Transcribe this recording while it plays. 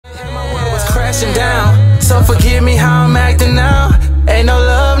crashing down. So forgive me how I'm acting now. Ain't no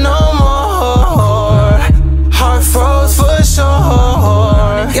love no more. Heart froze for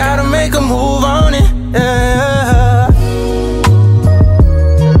sure. Gotta make a move on it. Yeah.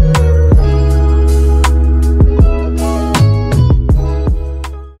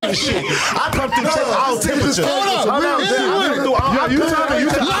 I come through check all temperatures. Hold up.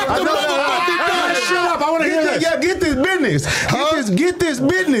 I want to hear this. Yeah, get this business. Get this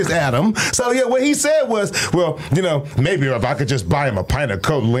business, Adam. So yeah, what he said was, well, you know, maybe if I could just buy him a pint of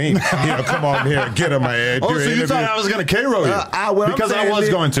cold lean, you know, come on here and get him my ad. Oh, so you thought I was going to K-roll you? Because I was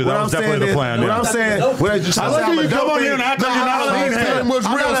going to. That was definitely the plan. What I'm saying, I like you come on here and act like you're not a lean head. I'm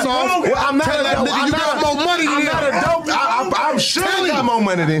not a dope. You got more money than him. I'm not a dope. I'm sure I got more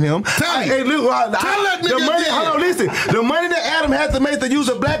money than him. Hey, look, the money. Hold on, listen. The money that Adam had to make to use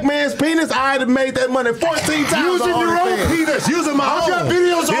a black man's penis, I had to make that money 14 times. Using your own penis, using my own. I got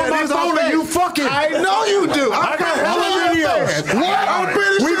videos on my phone and you fucking. I know you do. I got hella videos. What? I'm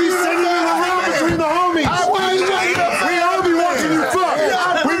pretty sure. We be sending you around between the homies. We all be watching you fuck.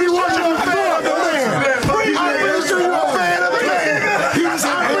 We be watching you fuck. I'm pretty sure you're a fan of the man.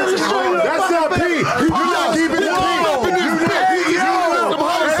 That's not P. You not keeping it P.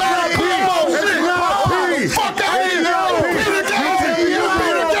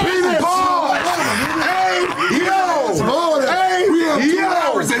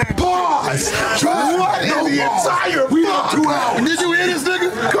 Did you hear this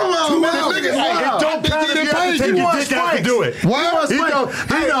nigga? Come on, man. Nigga, it don't count if you have to take your dick out to do it. What? He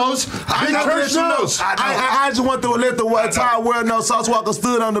knows. I just want to let the entire world know Sauce Walka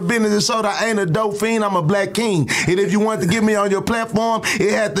stood on the business and showed I ain't a dope fiend, I'm a black king. And if you want to get me on your platform,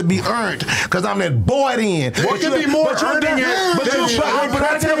 it had to be earned. Because I'm that boy then. What could be more earning it? But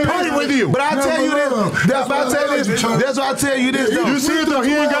I tell you party with you. But I tell you this. That's why I tell you this. You see it though,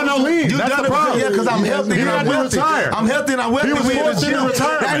 he ain't got no lean. That's the problem. Yeah, because I'm healthy and I'm wealthy. I'm healthy and I'm wealthy. He was forced into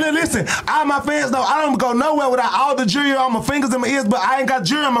retirement. And listen, all my fans know I don't go nowhere without all the jewelry on my fingers and my ears, but I ain't got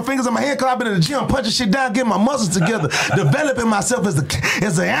jewelry on my fingers and my hand because I've been in the gym punching shit down, getting my muscles together, developing myself as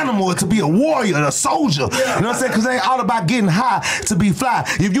an animal, to be a warrior, a soldier. You know what I'm saying? Because it ain't all about getting high to be fly.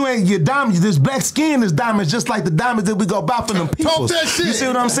 If you ain't your diamond, this black skin is diamonds just like the diamonds that we go buy from them people. Talk that shit. You see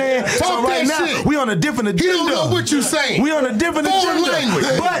what I'm saying? So right now, we on a different agenda. You don't know what you saying. We on a different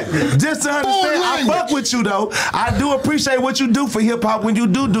agenda. But just to understand, I fuck with you though. I do appreciate what you do for hip hop when you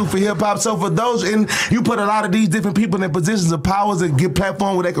do for hip hop. So for those, and you put a lot of these different people in positions of powers and get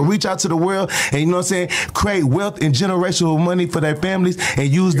platform where they can reach out to the world and, you know what I'm saying, create wealth and generational money for their families and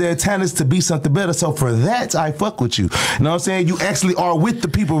use their talents to be something better. So for that, I fuck with you. You know what I'm saying? You actually are with the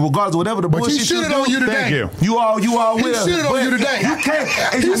people regardless of whatever the bullshit you do. But he shitted on you today. Thank you. You all will. He shitted on you today. You can't.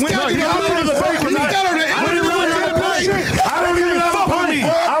 I don't even fuck with me.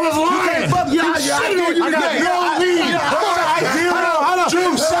 I was lying. I got no lead.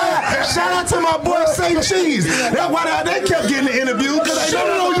 Shout out to my boy St. Cheese. That's why they kept getting the interview, because they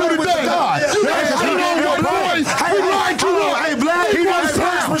don't know you today. Hey, Vlad, he was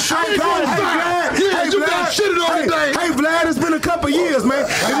first for sure. Hey, Vlad, it's been a couple years, man.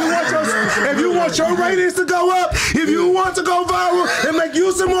 If you want your ratings to go up, if you want to go viral and make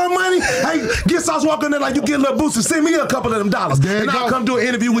you some more money, hey, get Sauce Walka in there like you get a little boost and send me a couple of them dollars. And I'll come do an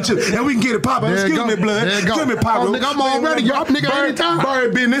interview with you and we can get it popping. Excuse me, blood. Excuse me, Pyro. Nigga, I'm already y'all nigga anytime.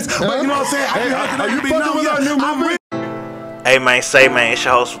 Bird business. But you know what I'm saying? You fucking with our new movie. Hey man, say man, it's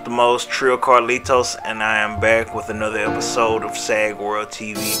your host with the most, Trill Carlitos, and I am back with another episode of SAG World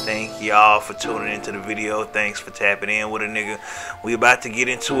TV. Thank y'all for tuning into the video. Thanks for tapping in with a nigga. We about to get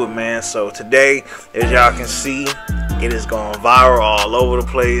into it, man. So today, as y'all can see, it is going viral all over the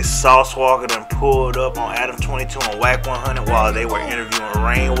place. Sauce Walka done pulled up on ADAM22 on Whack 100 while they were interviewing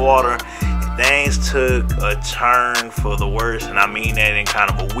Rainwater. Things took a turn for the worse, and I mean that in kind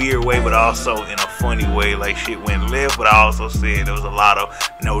of a weird way, but also in a funny way. Like, shit went left, but I also said there was a lot of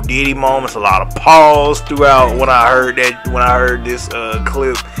no Diddy moments, a lot of pause throughout when I heard this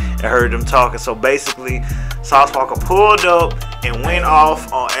clip and heard them talking. So basically, Sauce Walka pulled up and went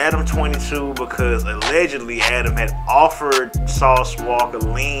off on ADAM22 because allegedly Adam had offered Sauce Walka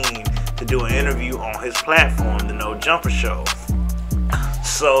lean to do an interview on his platform, the No Jumper Show.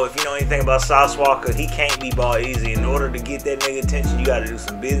 So if you know anything about Sauce Walka, he can't be bought easy. In order to get that nigga attention, you gotta do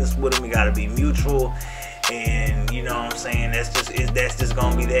some business with him. You gotta be mutual. And you know what I'm saying? That's just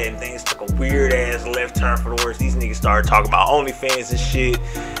gonna be that. And things took a weird ass left turn for the worse. These niggas started talking about OnlyFans and shit.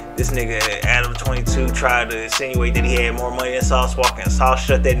 This nigga ADAM22 tried to insinuate that he had more money than Sauce Walka, and Sauce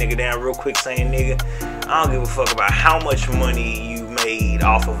shut that nigga down real quick, saying, nigga, I don't give a fuck about how much money you made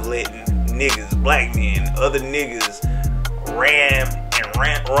off of letting niggas, black men, other niggas ram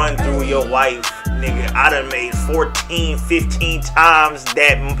run through your wife, nigga. I done made 14, 15 times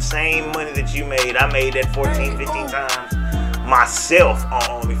that same money that you made. I made that 14, 15 times myself on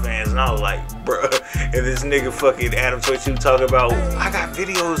OnlyFans, and I was like, bruh. And this nigga fucking ADAM22 talking about, I got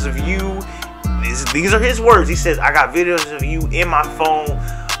videos of you. These are his words. He says, I got videos of you in my phone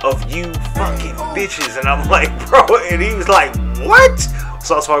of you fucking bitches. And I'm like, bro. And he was like, what?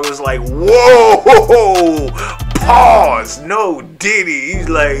 Sauce Walka was like, whoa, pause, no Diddy. He's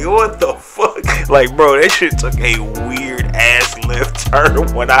like, what the fuck? Like, bro, that shit took a weird ass left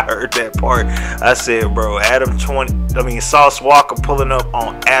turn when I heard that part. I said, bro, Sauce Walka pulling up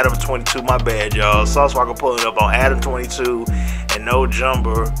on ADAM22. My bad, y'all. Sauce Walka pulling up on ADAM22 and No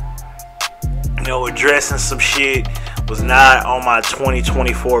Jumper, you know, addressing some shit was not on my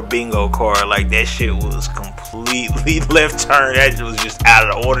 2024 bingo card. Like, that shit was completely left turn. That was just out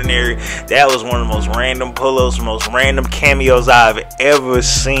of the ordinary. That was one of the most random pull-ups, most random cameos I've ever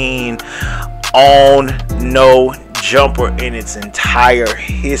seen on No Jumper in its entire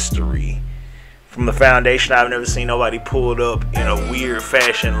history. From the foundation, I've never seen nobody pulled up in a weird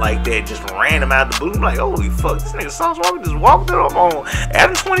fashion like that, just random out the blue. I'm like, holy fuck, this nigga Sauce Walka just walked it up on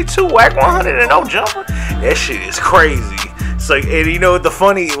ADAM22, Whack 100 and No Jumper. That shit is crazy. So, and you know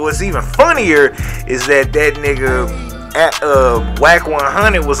what's even funnier is that nigga at Whack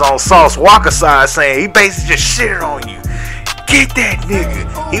 100 was on Sauce Walka's side saying he basically just shitted on you. Get that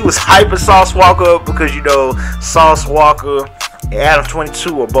nigga. He was hyping Sauce Walka up because, you know, Sauce Walka and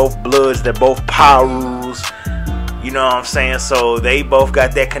ADAM22 are both bloods. They're both Pirus. You know what I'm saying? So they both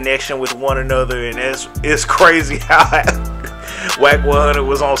got that connection with one another, and it's crazy how Whack 100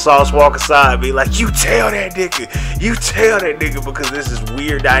 was on Sauce Walka's side, be like, you tell that nigga, because this is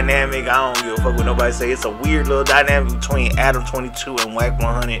weird dynamic. I don't give a fuck what nobody say. It's a weird little dynamic between ADAM22 and Whack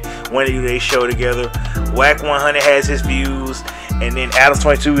 100. When do they show together? Whack 100 has his views, and then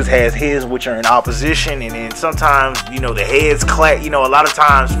ADAM22 has his, which are in opposition. And then sometimes, you know, the heads clash. You know, a lot of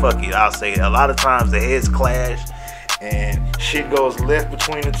times, fuck it, I'll say it. A lot of times the heads clash and shit goes left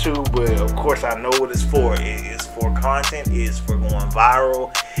between the two. But of course, I know what it's for. It is for content. It is for going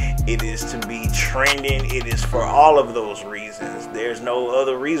viral. It is to be trending. It is for all of those reasons. There's no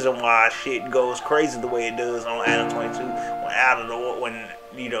other reason why shit goes crazy the way it does on ADAM22 when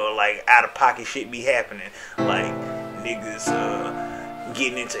you know, like, out of pocket shit be happening, like niggas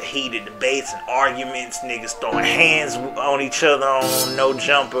getting into heated debates and arguments, niggas throwing hands on each other on No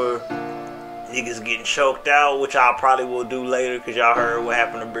Jumper, niggas getting choked out, which I probably will do later because y'all heard what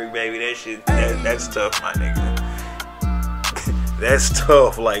happened to Brick Baby. That shit, that's tough, my nigga. That's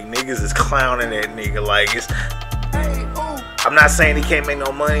tough. Like, niggas is clowning that nigga. Like, I'm not saying he can't make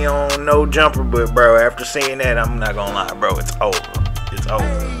no money on No Jumper, but bro, after seeing that, I'm not gonna lie, bro, it's over. It's over.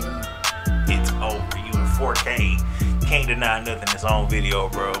 It's over. You in 4K. You can't deny nothing that's on video,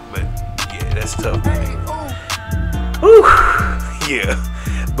 bro. But yeah, that's tough, man. Whew. Yeah.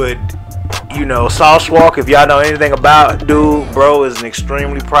 But you know, Sauce Walka, if y'all know anything about dude, bro, is an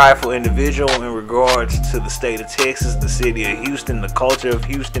extremely prideful individual in regards to the state of Texas, the city of Houston, the culture of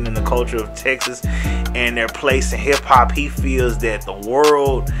Houston, and the culture of Texas, and their place in hip-hop. He feels that the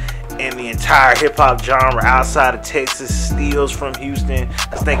world and the entire hip-hop genre outside of Texas steals from Houston.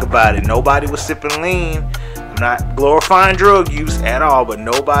 Let's think about it. Nobody was sipping lean. I'm not glorifying drug use at all, but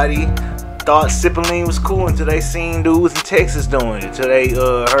nobody thought sipping lean was cool until they seen dudes in Texas doing it. Until they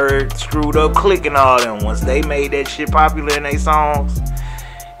heard Screwed Up Click and all them. Once they made that shit popular in their songs,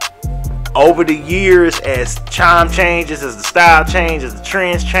 over the years, as chime changes, as the style changes, as the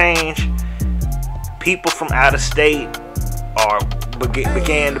trends change, people from out of state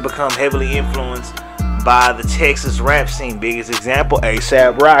began to become heavily influenced by the Texas rap scene. Biggest example,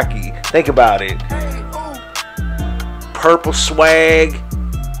 A$AP Rocky. Think about it. Purple Swag,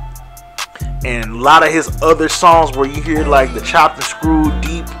 and a lot of his other songs where you hear like the chopped and screwed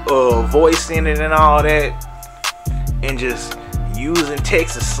deep voice in it and all that, and just using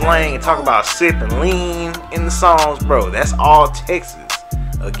Texas slang and talk about sipping lean in the songs, bro. That's all Texas.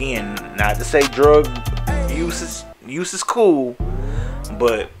 Again, not to say drug use is cool,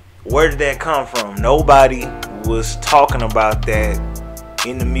 but where did that come from? Nobody was talking about that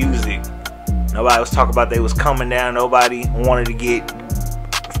in the music. Nobody was talking about they was coming down. Nobody wanted to get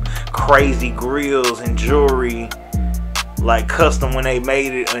crazy grills and jewelry like custom when they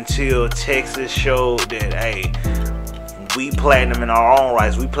made it, until Texas showed that, hey, we platinum in our own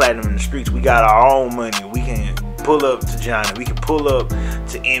rights. We platinum in the streets. We got our own money. We can pull up to Johnny. We can pull up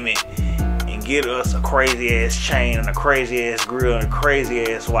to Emmett and get us a crazy ass chain and a crazy ass grill and a crazy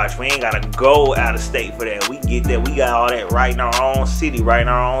ass watch. We ain't gotta go out of state for that. We get that. We got all that right in our own city, right in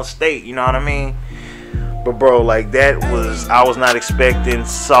our own state. You know what I mean? But bro, like I was not expecting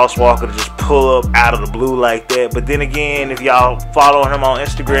Sauce Walka to just pull up out of the blue like that. But then again, if y'all follow him on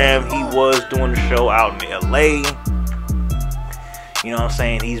Instagram, he was doing the show out in LA. You know what I'm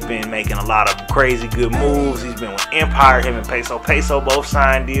saying? He's been making a lot of crazy good moves. He's been with Empire. Him and Peso both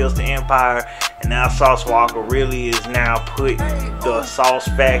signed deals to Empire. And now Sauce Walka really is now putting the Sauce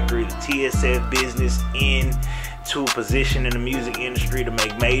Factory, the TSF business, into a position in the music industry to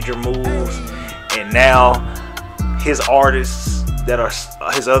make major moves. And now his other artists that are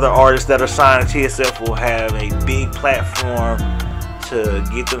signed to TSF will have a big platform to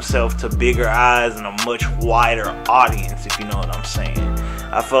get themselves to bigger eyes and a much wider audience, if you know what I'm saying.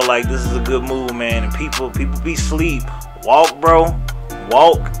 I feel like this is a good move, man. And people be sleep. Walk, bro.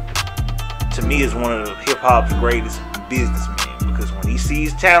 Walk, to me, is one of the hip-hop's greatest businessmen. Because when he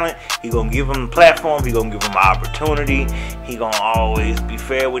sees talent, he gonna give him the platform. He gonna give him an opportunity. He gonna always be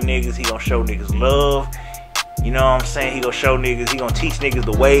fair with niggas. He gonna show niggas love. You know what I'm saying? He gonna show niggas. He gonna teach niggas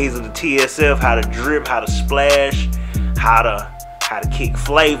the ways of the TSF, how to drip, how to splash, how to kick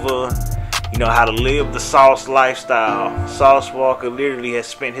flavor. You know, how to live the Sauce lifestyle. Sauce Walka literally has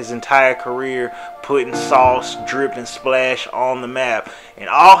spent his entire career putting Sauce, drip, and splash on the map. And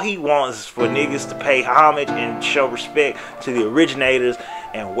all he wants is for niggas to pay homage and show respect to the originators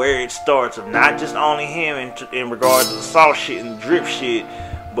and where it starts. Of not just only him in regards to the Sauce shit and the drip shit,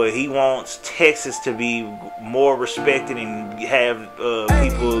 but he wants Texas to be more respected and have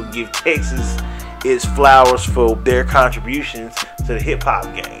people give Texas its flowers for their contributions to the hip-hop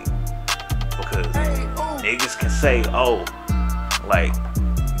game. Because niggas can say, oh, like,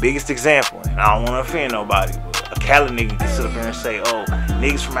 biggest example, and I don't want to offend nobody, but a Cali nigga can sit up here and say, oh,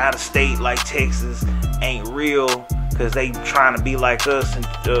 niggas from out of state like Texas ain't real because they trying to be like us and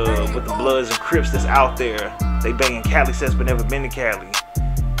with the Bloods and Crips that's out there. They banging Cali sets but never been to Cali.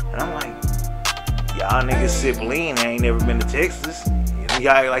 And I'm like, y'all niggas sip lean and ain't never been to Texas.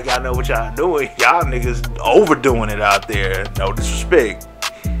 Y'all act like y'all know what y'all doing. Y'all niggas overdoing it out there. No disrespect.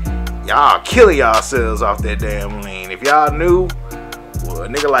 Y'all killing yourselves off that damn lean. If y'all knew, well, a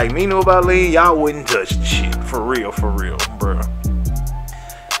nigga like me knew about lean, y'all wouldn't touch the shit. For real, bro.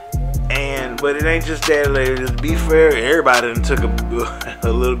 But it ain't just that. Like, just be fair, everybody done took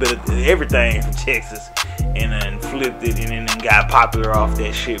a little bit of everything from Texas and then flipped it and then got popular off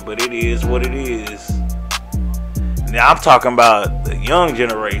that shit. But it is what it is. Now I'm talking about the young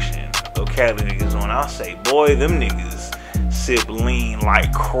generation of Cali niggas. When I say, boy, them niggas sip lean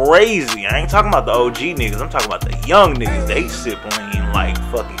like crazy. I ain't talking about the OG niggas. I'm talking about the young niggas. They sip lean like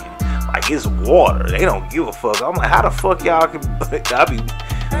fucking, like it's water. They don't give a fuck. I'm like, how the fuck y'all can?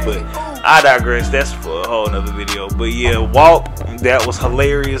 But I digress. That's for a whole nother video. But yeah, Walk, that was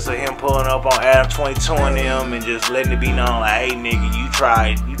hilarious of him pulling up on ADAM22 and them and just letting it be known like, hey nigga, you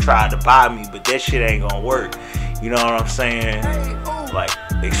tried to buy me, but that shit ain't gonna work. You know what I'm saying? Like,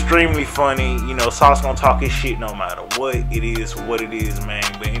 extremely funny. You know, Sauce gonna talk his shit no matter what it is, man.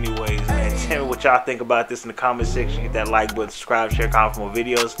 But anyways, man, tell me what y'all think about this in the comment section. Hit that like button, subscribe, share, comment for more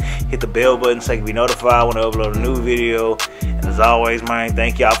videos. Hit the bell button so you can be notified when I upload a new video. And as always, man,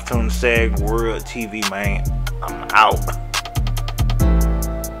 thank y'all for tuning to Sag World TV, man. I'm out.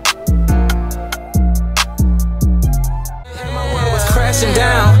 Crashing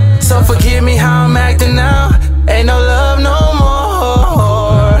down, so forgive me how I'm acting now. Ain't no